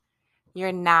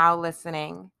You're now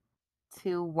listening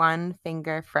to One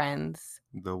Finger Friends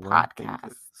The One podcast.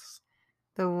 Fingers.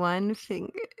 The One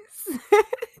Fingers.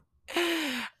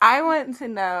 I want to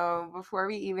know, before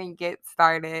we even get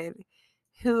started,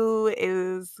 who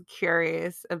is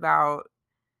curious about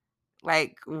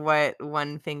like what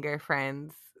One Finger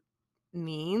Friends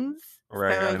means.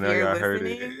 Right, So I if know you're y'all heard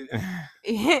it.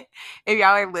 listening, if y'all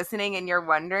are listening and you're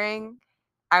wondering,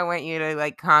 I want you to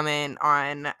like comment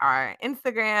on our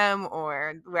Instagram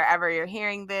or wherever you're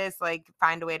hearing this, like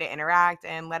find a way to interact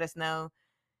and let us know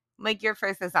like your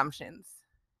first assumptions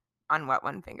on what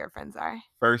One Finger Friends are.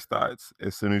 First thoughts,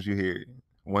 as soon as you hear it.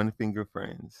 One Finger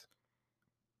Friends.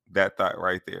 That thought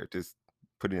right there. Just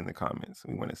put it in the comments.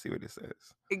 We want to see what it says.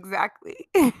 Exactly.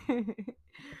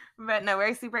 But no,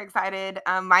 we're super excited.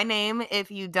 My name, if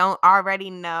you don't already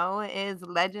know, is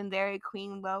Legendary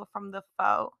Queen Lo from the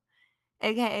Foe,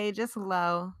 aka just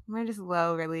Lo. We're just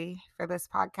Lo, really, for this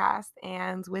podcast.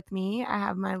 And with me, I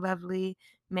have my lovely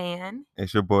man.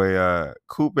 It's your boy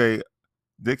Coupe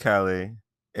DeCale,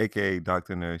 aka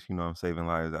Dr. Nurse. You know I'm saving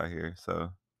lives out here. So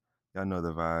y'all know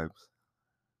the vibes.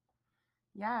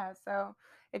 Yeah. So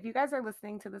if you guys are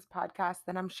listening to this podcast,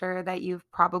 then I'm sure that you've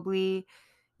probably,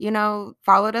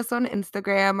 followed us on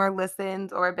Instagram or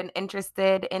listened or been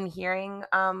interested in hearing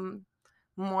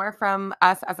more from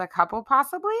us as a couple,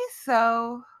 possibly.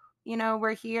 So,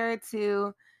 we're here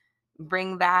to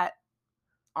bring that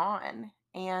on.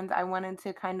 And I wanted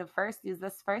to kind of first use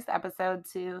this first episode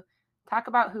to talk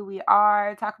about who we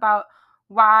are, talk about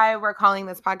why we're calling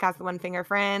this podcast the One Finger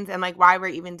Friends and like why we're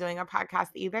even doing a podcast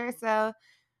either. So,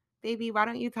 baby, why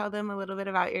don't you tell them a little bit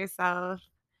about yourself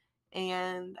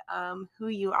and who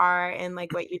you are and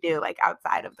like what you do like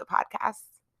outside of the podcast?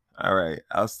 All right.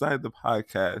 Outside the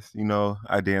podcast,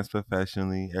 I dance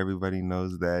professionally. Everybody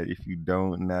knows that. If you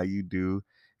don't, now you do.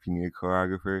 If you need a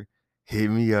choreographer, hit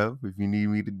me up. If you need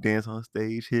me to dance on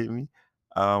stage, hit me.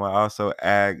 I also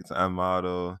act, I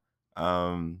model,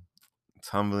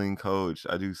 tumbling coach.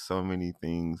 I do so many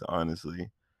things, honestly.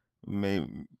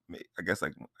 I guess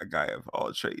like a guy of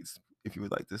all trades, if you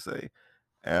would like to say.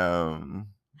 Um,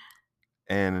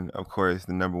 and of course,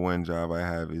 the number one job I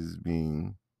have is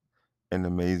being an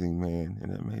amazing man,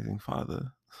 an amazing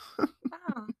father.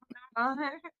 Oh.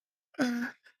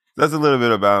 That's a little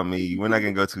bit about me. We're not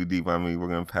gonna go too deep on me. We're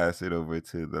gonna pass it over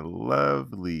to the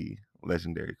lovely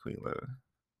legendary Queen Lo.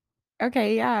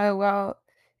 Okay, yeah. Well,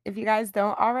 if you guys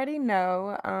don't already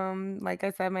know, like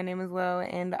I said, my name is Lo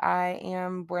and I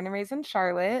am born and raised in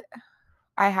Charlotte.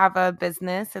 I have a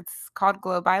business. It's called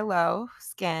Glow by Lo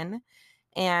Skin,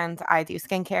 and I do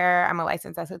skincare. I'm a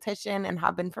licensed esthetician and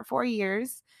have been for 4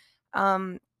 years.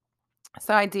 Um,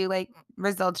 so I do like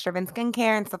results driven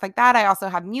skincare and stuff like that. I also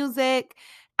have music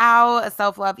out, a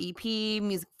self love EP,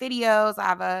 music videos. I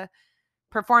have a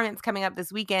performance coming up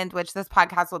this weekend, which this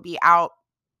podcast will be out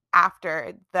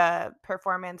after the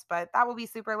performance, but that will be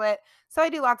super lit. So I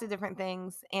do lots of different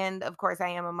things. And of course, I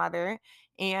am a mother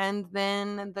and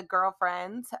then the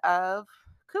girlfriend of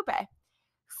Coupe.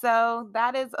 So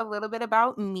that is a little bit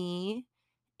about me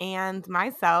and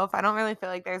myself. I don't really feel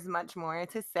like there's much more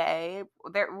to say.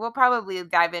 We'll probably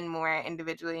dive in more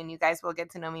individually, and you guys will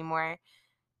get to know me more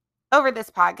over this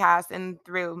podcast and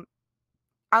throughout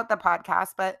the podcast.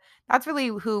 But that's really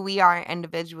who we are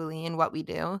individually and what we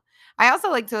do. I also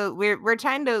like to. We're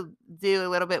trying to do a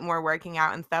little bit more working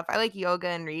out and stuff. I like yoga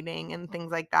and reading and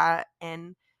things like that,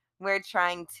 and we're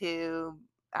trying to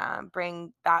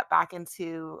bring that back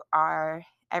into our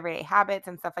everyday habits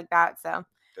and stuff like that. So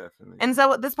Definitely. and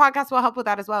so this podcast will help with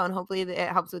that as well, and hopefully it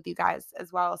helps with you guys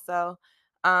as well. So,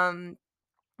 um,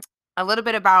 a little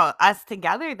bit about us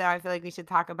together, though, I feel like we should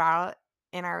talk about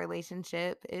in our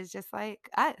relationship is just like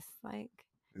us, like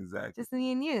Exactly. just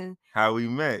me and you. How we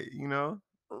met,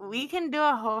 We can do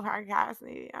a whole podcast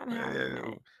maybe on how we Yeah,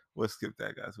 met. we'll skip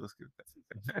that, guys. We'll skip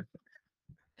that.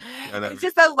 No, no. It's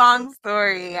just a long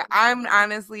story. I'm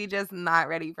honestly just not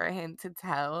ready for him to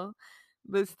tell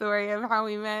the story of how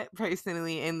we met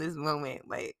personally in this moment.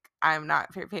 Like, I'm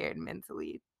not prepared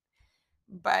mentally,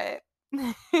 but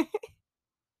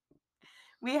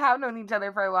we have known each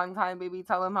other for a long time, baby.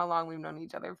 Tell them how long we've known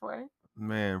each other for.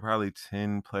 Man, probably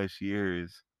 10 plus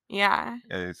years. Yeah.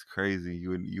 Yeah, it's crazy.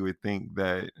 You would think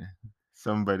that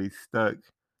somebody stuck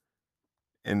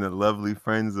in the lovely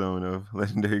friend zone of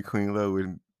legendary Queen Lo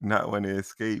would not want to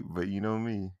escape, but you know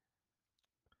me,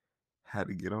 had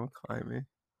to get on climbing.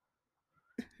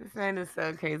 This man is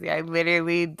so crazy. I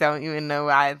literally don't even know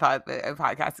why I thought that a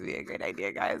podcast would be a great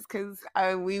idea, guys, because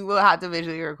we will have to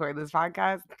visually record this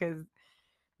podcast because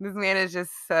this man is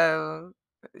just so.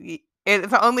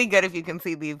 It's only good if you can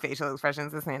see the facial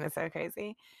expressions. This man is so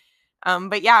crazy.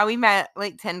 But yeah, we met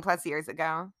like 10 plus years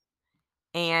ago.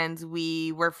 And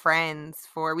we were friends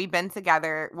for we've been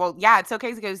together. Well, yeah, it's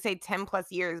okay to go say 10 plus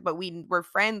years, but we were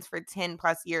friends for 10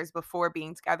 plus years before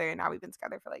being together. And now we've been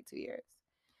together for like 2 years.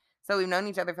 So we've known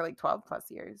each other for like 12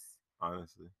 plus years.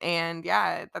 Honestly. And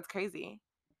yeah, that's crazy.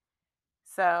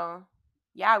 So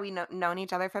yeah, we known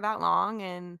each other for that long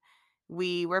and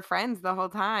we were friends the whole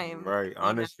time. Right. You know,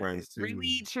 Honest friends too.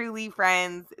 really, truly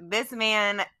friends. This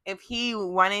man, if he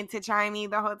wanted to try me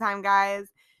the whole time, guys,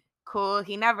 cool.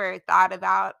 He never put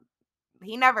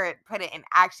it in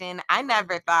action. I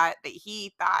never thought that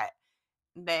he thought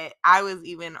that I was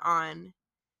even on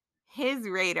his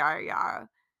radar, y'all.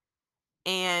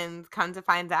 And come to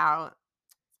find out,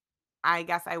 I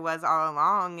guess I was all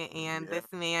along. And Yeah.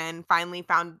 this man finally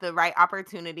found the right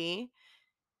opportunity.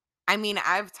 I mean,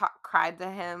 I've cried to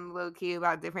him low key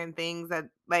about different things that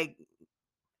like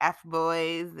F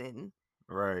boys and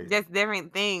Right. just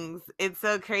different things. It's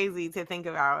so crazy to think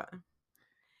about.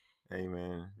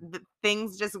 Amen.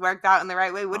 Things just worked out in the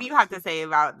right way. What do you have to Honestly. say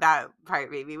about that part,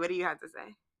 baby? What do you have to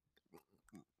say?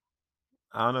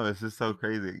 I don't know. It's just so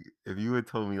crazy. If you had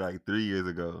told me like 3 years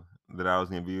ago that I was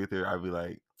gonna be with her, I'd be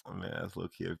like, oh man, that's low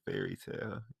key a fairy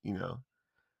tale.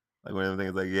 Like one of the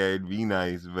things like, yeah, it'd be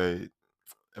nice, but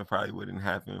it probably wouldn't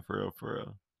happen for real, for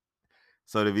real.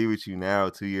 So to be with you now,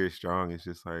 2 years strong, it's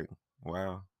just like,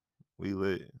 wow, we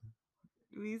lit.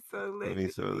 We so lit, We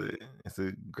so lit. baby. It's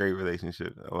a great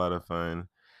relationship, a lot of fun,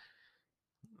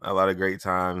 a lot of great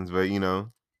times. But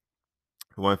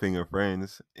One Finger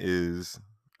Friends is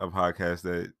a podcast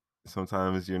that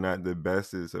sometimes you're not the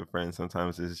bestest of friends.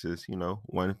 Sometimes it's just,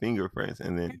 one finger friends.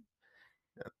 And then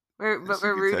But she we're could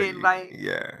tell rooted you, like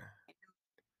yeah, in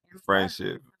love and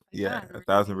friendship. stuff like Yeah, that. a We're in a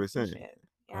thousand percent. relationship.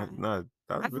 Yeah. No,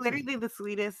 1,000%. That's literally the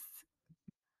sweetest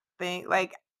thing.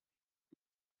 Like,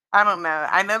 I don't know.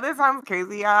 I know this sounds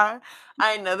crazy, y'all.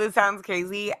 I know this sounds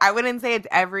crazy. I wouldn't say it's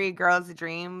every girl's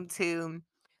dream to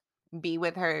be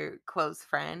with her close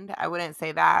friend. I wouldn't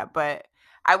say that, but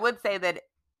I would say that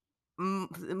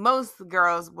most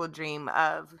girls will dream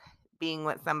of being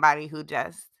with somebody who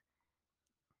just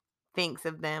thinks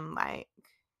of them like,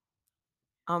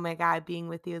 oh my God, being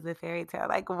with you is a fairy tale.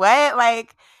 Like, what?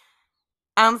 Like,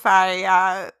 I'm sorry,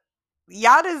 y'all.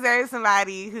 Y'all deserve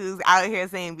somebody who's out here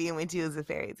saying being with you is a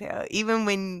fairy tale, even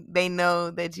when they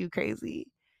know that you crazy.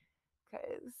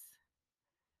 Cause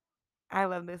I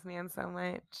love this man so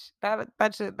much. That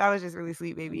was just really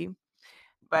sweet, baby.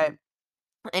 But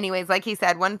anyways, like he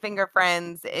said, one finger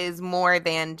friends is more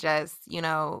than just,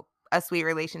 a sweet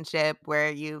relationship where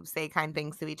you say kind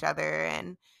things to each other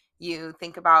and you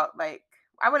think about like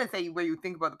I wouldn't say where you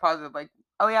think about the positive, like,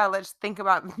 oh yeah, let's think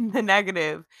about the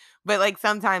negative. But like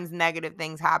sometimes negative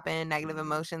things happen, negative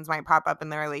emotions might pop up in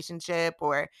the relationship,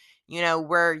 or,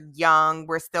 we're young,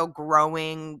 we're still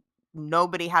growing.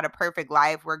 Nobody had a perfect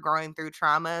life. We're growing through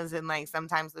traumas and like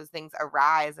sometimes those things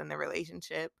arise in the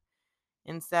relationship.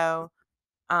 And so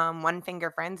one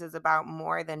Finger Friends is about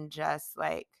more than just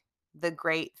like the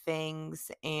great things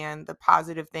and the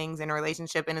positive things in a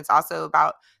relationship. And it's also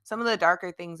about some of the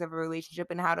darker things of a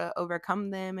relationship and how to overcome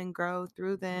them and grow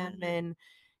through them and,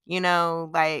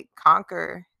 like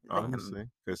conquer them. Honestly,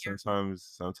 because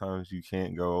sometimes you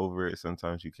can't go over it.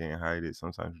 Sometimes you can't hide it.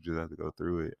 Sometimes you just have to go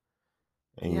through it.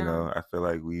 And Yeah. I feel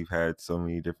like we've had so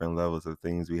many different levels of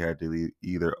things we had to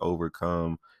either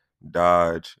overcome,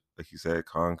 dodge, like you said,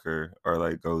 conquer, or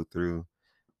like go through.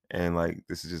 And like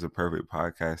this is just a perfect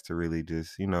podcast to really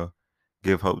just,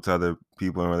 give hope to other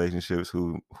people in relationships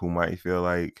who might feel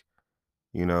like,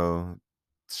 you know,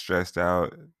 stressed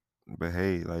out. But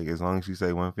hey, like as long as you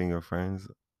say one finger friends,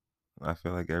 I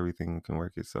feel like everything can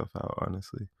work itself out,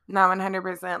 honestly. No,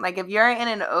 100%. Like if you're in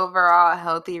an overall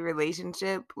healthy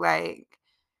relationship, like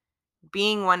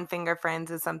being one finger friends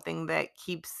is something that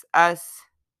keeps us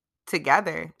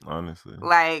together. Honestly.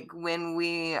 Like when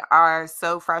we are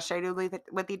so frustrated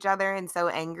with each other and so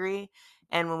angry.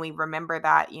 And when we remember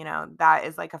that, that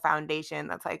is like a foundation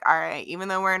that's like, all right, even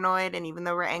though we're annoyed and even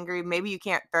though we're angry, maybe you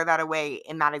can't throw that away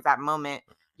in that exact moment.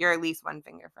 You're at least one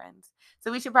finger friends.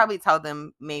 So we should probably tell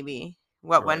them maybe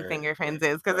what one Right. finger friends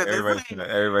is. Because But at this point,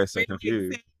 everybody's so we're like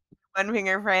confused. saying one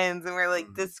finger friends and we're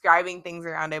like describing things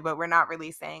around it, but we're not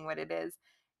really saying what it is.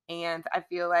 And I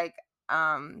feel like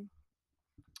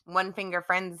one finger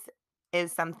friends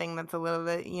is something that's a little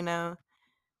bit,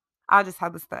 I'll just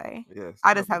have the story. Yes,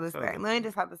 I'll tell just have them, the tell story. them. Let me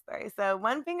just have the story. So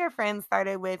one finger friends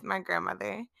started with my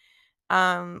grandmother.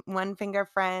 One finger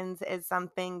friends is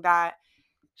something that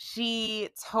she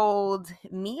told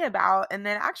me about. And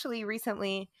then actually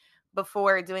recently,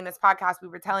 before doing this podcast, we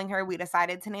were telling her we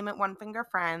decided to name it One Finger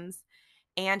Friends.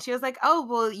 And she was like, "Oh,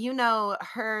 well,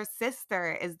 her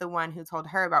sister is the one who told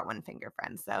her about One Finger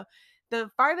Friends." So the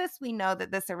farthest we know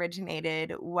that this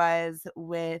originated was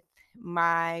with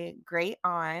my great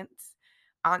aunt,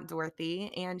 Aunt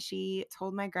Dorothy, and she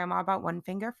told my grandma about One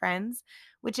Finger Friends,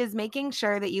 which is making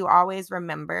sure that you always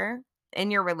remember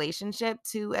in your relationship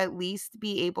to at least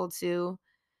be able to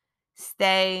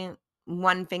stay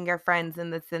one finger friends in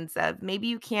the sense of maybe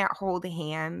you can't hold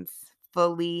hands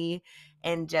fully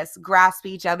and just grasp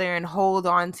each other and hold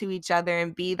on to each other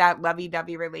and be that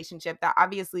lovey-dovey relationship that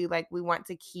obviously like we want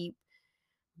to keep,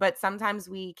 but sometimes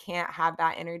we can't have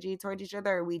that energy toward each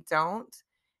other, or we don't.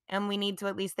 And we need to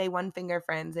at least stay one finger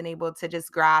friends and able to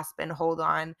just grasp and hold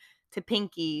on to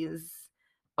pinkies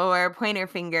or pointer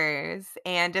fingers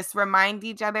and just remind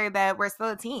each other that we're still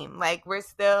a team. Like we're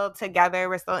still together,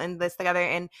 we're still in this together.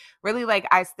 And really, like,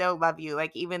 I still love you.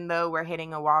 Like, even though we're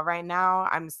hitting a wall right now,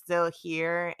 I'm still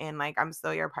here and like I'm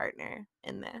still your partner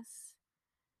in this.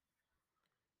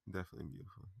 Definitely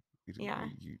beautiful. Yeah.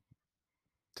 You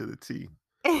to the T.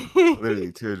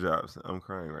 Literally teardrops. I'm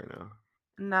crying right now.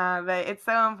 Nah, but it's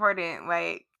so important.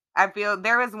 Like, I feel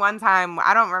there was one time,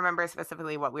 I don't remember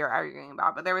specifically what we were arguing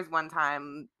about, but there was one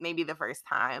time, maybe the first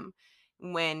time,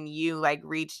 when you like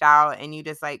reached out and you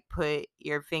just like put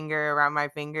your finger around my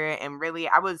finger. And really,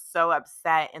 I was so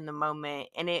upset in the moment.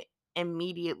 And it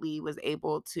immediately was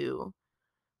able to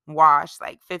wash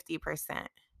like 50%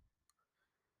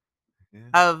 Yeah.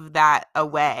 of that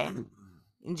away.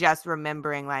 Just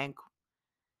remembering like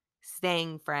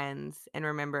staying friends and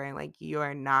remembering like you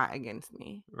are not against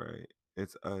me. Right.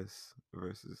 It's us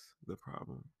versus the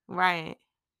problem. Right.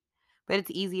 But it's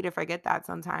easy to forget that It's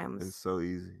sometimes. so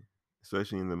easy,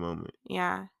 especially in the moment.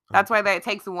 Yeah. That's why 100%. that it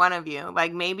takes one of you.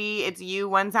 Like maybe it's you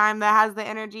one time that has the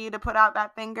energy to put out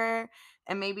that finger,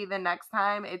 and maybe the next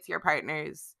time it's your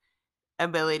partner's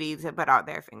ability to put out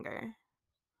their finger.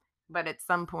 But at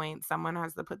some point, someone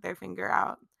has to put their finger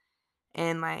out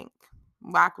and like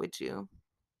rock with you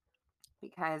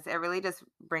because it really just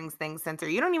brings things center.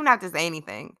 You don't even have to say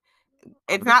anything.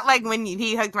 It's not like when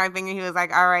he hooked my finger, he was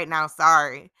like, "All right, now,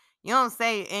 sorry." You don't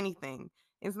say anything.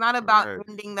 It's not about Right.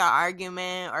 ending the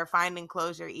argument or finding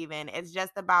closure even. It's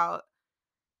just about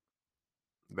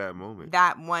That moment.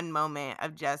 that one moment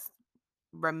of just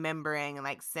remembering and,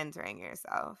 like, centering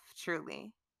yourself,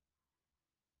 truly.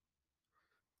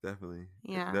 Definitely.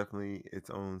 It's Yeah. definitely its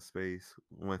own space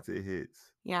once it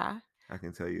hits. Yeah. I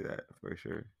can tell you that for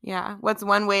sure. Yeah. What's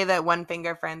one way that One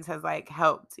Finger Friends has, like,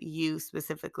 helped you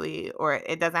specifically? Or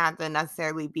it doesn't have to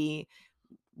necessarily be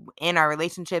in our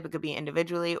relationship, it could be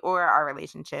individually or our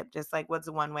relationship. Just, like, what's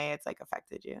one way it's, like,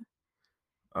 affected you?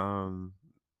 Um,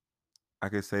 I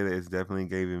could say that it's definitely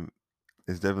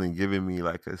giving me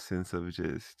like a sense of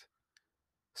just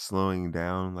slowing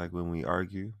down, like when we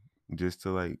argue, just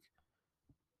to like,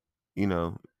 you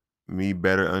know, me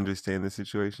better understand the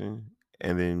situation,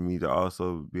 and then me to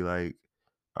also be like,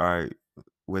 all right,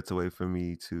 what's a way for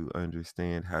me to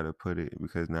understand how to put it,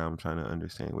 because now I'm trying to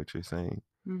understand what you're saying.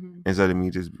 Mhm. Instead of me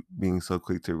just being so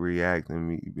quick to react and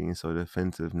me being so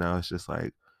defensive, now it's just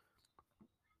like,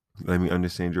 let me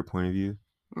understand your point of view,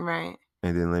 Right.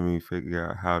 and then let me figure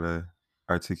out how to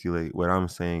articulate what I'm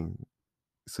saying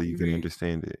so you can Mhm.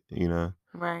 understand it, you know?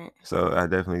 Right. So I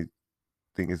definitely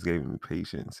think it's giving me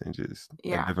patience and just a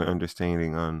Yeah. different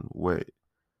understanding on what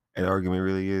an argument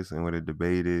really is and what a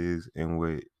debate is and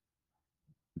what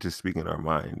just speaking our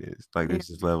mind is. Like Yeah. there's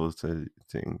just levels to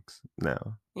things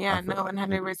now. I Yeah, feel no, like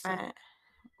 100%. 100%.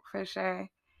 For sure.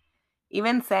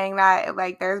 Even saying that,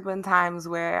 like, there's been times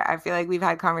where I feel like we've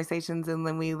had conversations and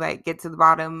then we, like, get to the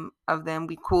bottom of them,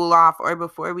 we cool off, or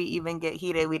before we even get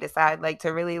heated, we decide, like, to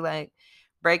really, like,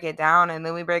 break it down, and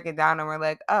then we break it down and we're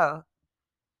like, "Oh,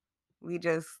 we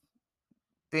just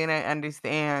didn't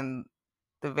understand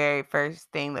the very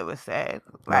first thing that was said."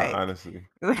 No, Like honestly.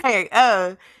 like,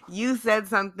 "Oh, you said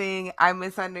something, I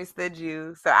misunderstood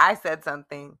you, so I said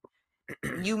something.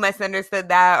 You misunderstood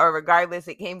that, or regardless,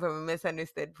 it came from a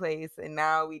misunderstood place, and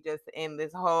now we just in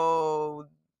this whole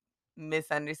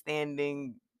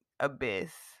misunderstanding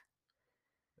abyss."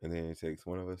 And then it takes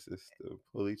one of us just to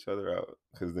pull each other out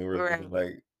because then we're Right. looking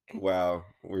like, wow,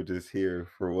 we're just here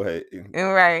for what?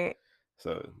 Right.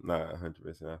 So, nah,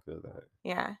 100%. I feel that.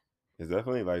 Yeah. It's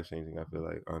definitely life changing. I feel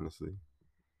like, honestly,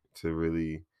 to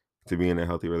really to be in a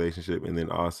healthy relationship, and then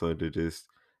also to just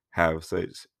have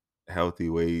such healthy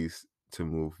ways to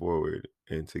move forward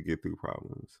and to get through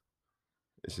problems.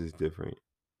 It's just different,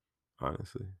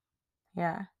 honestly.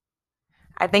 Yeah.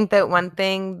 I think that one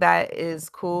thing that is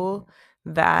cool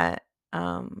that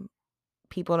um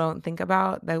people don't think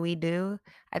about that we do,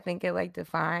 I think it like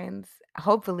defines,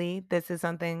 hopefully this is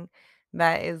something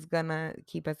that is gonna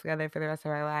keep us together for the rest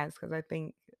of our lives, because I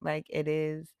think, like, it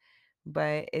is,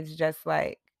 but it's just,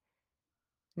 like,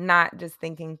 not just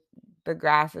thinking the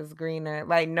grass is greener,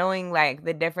 like, knowing, like,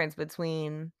 the difference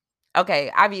between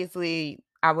okay, obviously,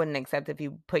 I wouldn't accept if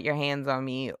you put your hands on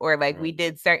me or, like, we Right.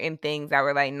 did certain things that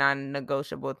were, like,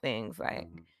 non-negotiable things, like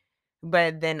Mhm.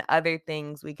 but then other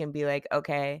things we can be like,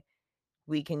 "Okay,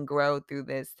 we can grow through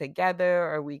this together,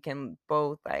 or we can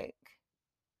both, like,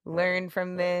 Right. learn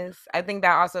from this." I think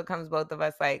that also comes both of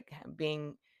us, like,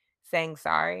 being saying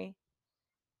sorry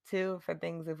too for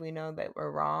things if we know that we're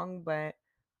wrong, but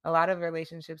a lot of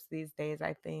relationships these days,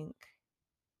 I think,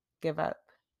 give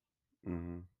up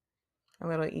Mhm. a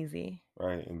little easy.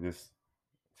 Right, and just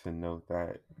to note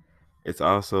that it's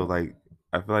also, like,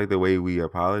 I feel like the way we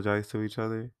apologize to each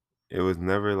other, it was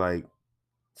never, like,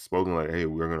 spoken like, "Hey,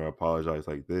 we're gonna apologize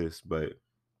like this," but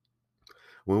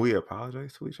when we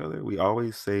apologize to each other, we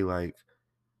always say, like,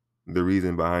 the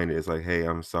reason behind it is like, "Hey,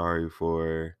 I'm sorry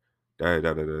for da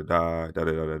da da da da da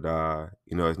da da da da."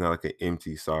 You know, it's not like an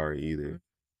empty sorry either. Mm,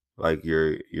 Like,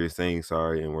 you're saying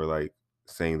sorry, and we're, like,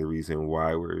 saying the reason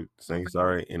why we're saying right.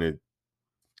 sorry, and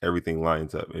everything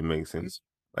lines up. It makes Mm, sense.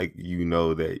 Like, you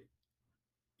know that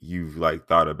you've, like,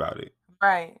 thought about it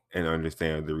right. and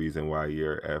understand the reason why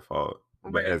you're at fault.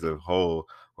 But Right. as a whole,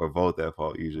 we're both at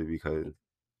fault usually because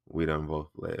we done both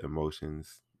let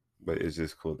emotions. But it's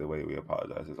just cool the way we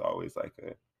apologize is always like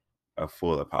a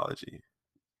full apology.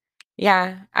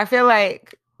 Yeah, I feel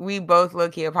like we both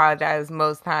low-key apologize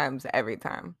most times, every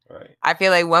time. Right. I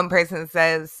feel like one person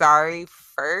says sorry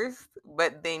first,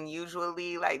 but then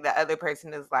usually, like, the other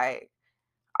person is like,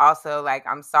 also like,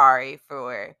 "I'm sorry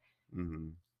for Hmm.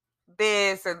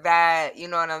 this or that," you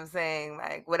know what I'm saying?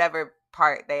 Like, whatever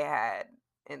part they had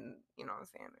in, you know what I'm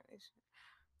saying, relationship.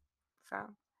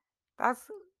 So, that's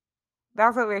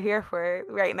that's what we're here for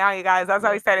right now, you guys. That's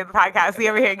why we started the podcast. We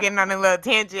over here getting on a little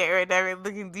tangent or whatever,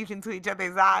 looking deep into each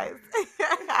other's eyes.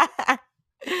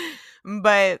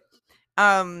 But,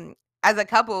 um, as a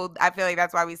couple, I feel like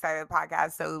that's why we started the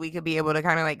podcast, so we could be able to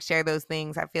kinda, like, share those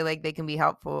things. I feel like they can be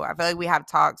helpful. I feel like we have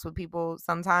talks with people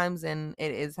sometimes, and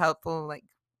it is helpful, like,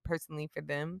 personally for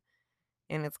them,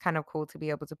 and it's kind of cool to be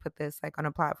able to put this, like, on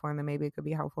a platform that maybe it could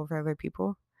be helpful for other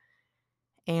people,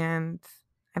 and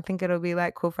I think it'll be,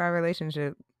 like, cool for our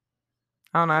relationship.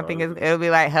 I don't know, I think Honestly, it'll be,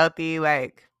 like, healthy,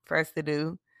 like, for us to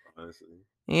do. honestly,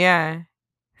 Yeah.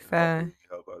 and So, hopefully we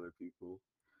help other people.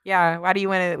 yeah, why do you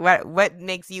wanna what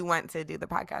makes you want to do the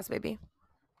podcast, baby?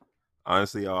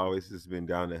 Honestly, I always just been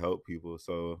down to help people.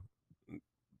 So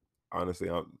honestly,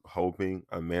 I'm hoping,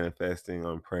 I'm manifesting,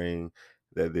 I'm praying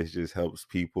that this just helps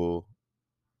people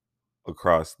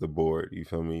across the board. You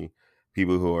feel me?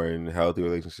 People who are in healthy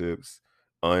relationships,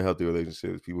 unhealthy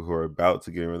relationships, people who are about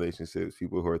to get in relationships,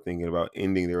 people who are thinking about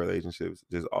ending their relationships,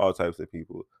 just all types of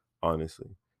people,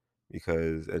 honestly.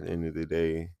 Because at the end of the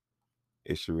day,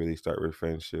 it should really start with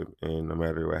friendship. And no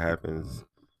matter what happens,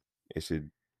 it should,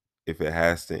 if it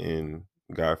has to end,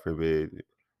 God forbid,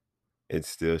 it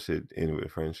still should end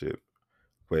with friendship.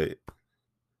 But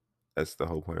that's the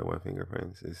whole point of One Finger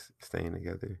Friends is staying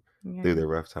together through Yeah. the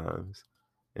rough times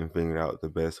and figuring out the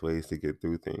best ways to get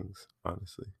through things,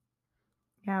 honestly.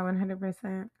 Yeah,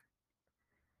 100%.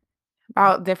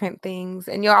 About different things,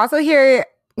 and you'll also hear,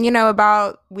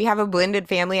 about we have a blended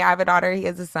family. I have a daughter, he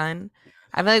has a son.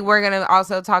 I feel like we're gonna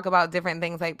also talk about different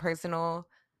things, like personal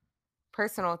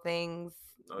things,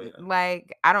 Oh yeah.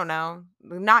 like, I don't know,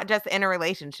 not just in a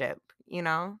relationship,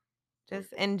 Right.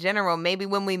 just in general. Maybe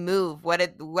when we move, what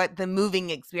the moving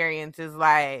experience is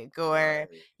like, or Right.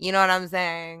 you know what I'm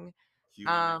saying?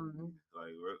 Human Um, needs.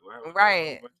 Like we're having a whole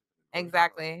right. bunch of things going on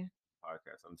Exactly.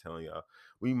 podcast. I'm telling y'all,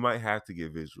 we might have to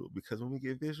get visual because when we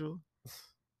get visual,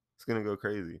 it's gonna go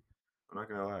crazy. I'm not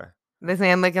gonna lie. This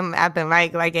man looking at the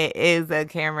mic like it is a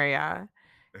camera, y'all.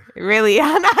 Really,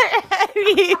 y'all not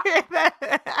ready for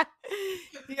that.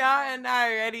 Y'all are not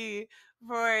ready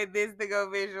for this to go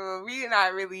visual. We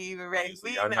not really even ready.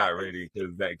 Honestly, We I'm not not ready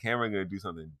because that camera gonna do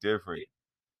something different.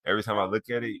 Every time I look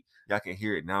at it, y'all can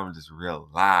hear it now. I'm just real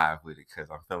live with it because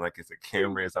I'm feeling like it's a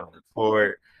camera. It's on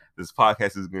record. This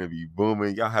podcast is gonna be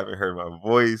booming. Y'all haven't heard my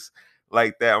voice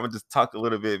like that. I'm gonna just talk a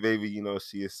little bit, baby. You know,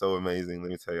 she is so amazing.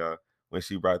 Let me tell y'all, when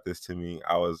she brought this to me,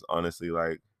 I was honestly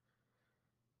like,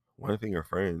 One Finger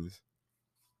Friends.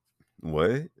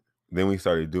 What? Then we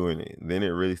started doing it. Then it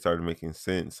really started making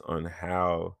sense on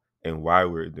how and why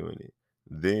we are doing it.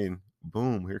 Then,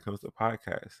 boom, here comes the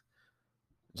podcast.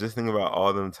 Just think about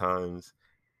all them times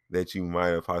that you might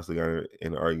have possibly gotten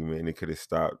in an argument and it could have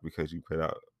stopped because you put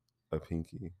out a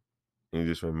pinky. And it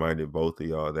just reminded both of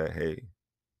y'all that, hey,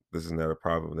 this is not a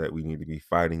problem that we need to be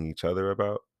fighting each other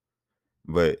about.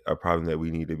 but a problem that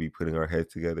we need to be putting our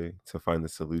heads together to find the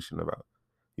solution about.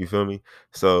 You feel me?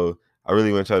 So I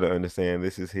really want y'all to understand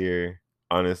this is here,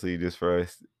 honestly, just for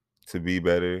us to be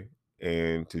better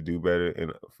and to do better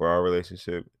and for our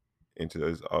relationship and to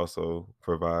just also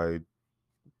provide,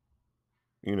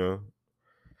 you know,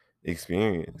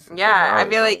 experience and Yeah, I knowledge,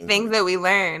 feel like things honestly. that we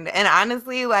learned. And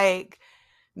honestly, like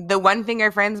the one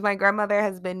finger friends, my grandmother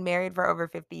has been married for over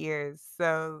 50 years.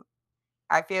 So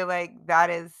I feel like that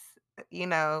is,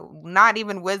 not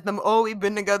even wisdom. Oh, we've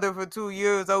been together for 2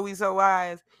 years. Oh, we so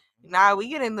wise. Nah, we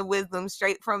get in the wisdom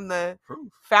straight from the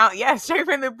Proof. fountain. Yeah, straight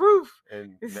from the proof.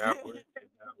 And now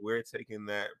we're taking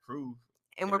that proof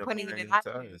And we're and putting it applying in it to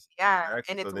action. us. Yeah.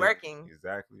 Exactly. And So it's then working.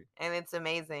 exactly. And it's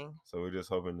amazing. So we're just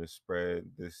hoping to spread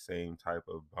this same type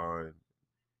of bond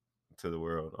to the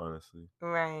world, honestly.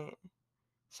 Right.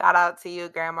 Shout out to you,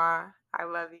 Grandma. I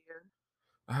love you.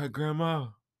 All right, grandma.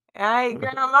 Hey,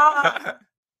 Grandma.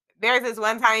 There's this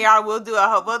one time, y'all, we'll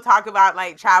talk about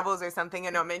like travels or something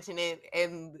and I'll mention it.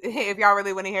 And if y'all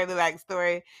really want to hear the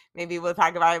backstory, maybe we'll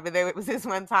talk about it. But there was this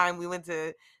one time we went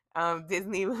to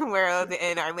Disney World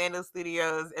in Orlando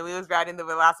Studios and we was riding the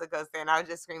Velocicoaster and I was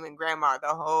just screaming grandma the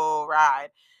whole ride.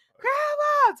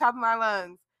 Grandma, top of my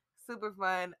lungs. Super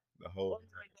fun. The whole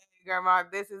Grandma,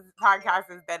 this podcast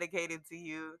is dedicated to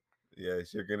you.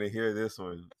 yes, you're gonna hear this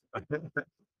one.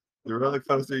 The roller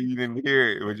coaster you didn't hear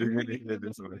it, but you're gonna hear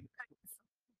this one.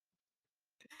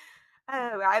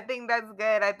 Oh, I think that's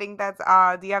good. I think that's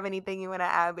all. Do you have anything you want to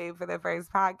add, babe, for the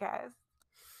first podcast?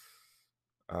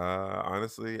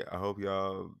 Honestly, I hope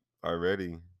y'all are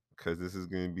ready because this is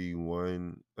gonna be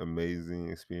one amazing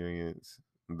experience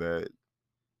that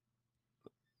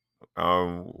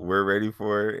we're ready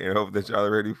for it and hope that y'all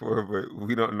are ready for it, but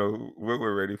we don't know what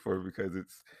we're ready for because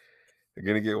it's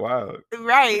gonna get wild.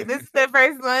 Right. This is the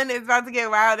first one. It's about to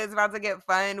get wild. It's about to get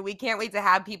fun. We can't wait to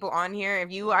have people on here.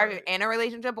 If you are Right. in a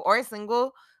relationship or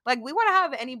single, like we want to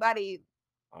have anybody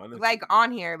Honestly, like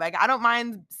on here. Like I don't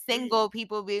mind single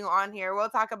people being on here. We'll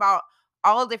talk about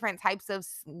all different types of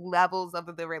levels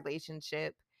of the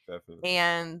relationship. definitely.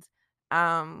 And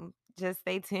just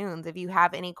stay tuned. If you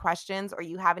have any questions or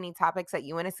you have any topics that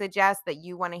you want to suggest that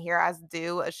you want to hear us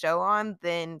do a show on,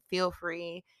 then feel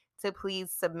free to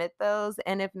please submit those.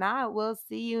 And if not, we'll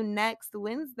see you next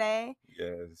Wednesday.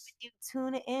 Yes. You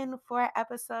tune in for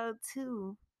episode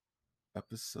 2.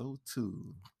 Episode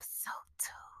 2. Episode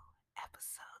 2.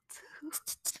 Episode 2.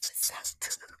 Episode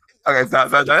 2. Okay,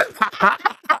 stop.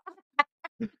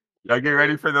 Y'all get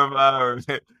ready for them. Y'all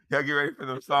get ready for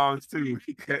them songs too.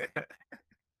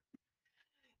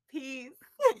 Peace.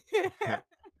 That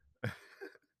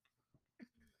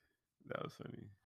was funny.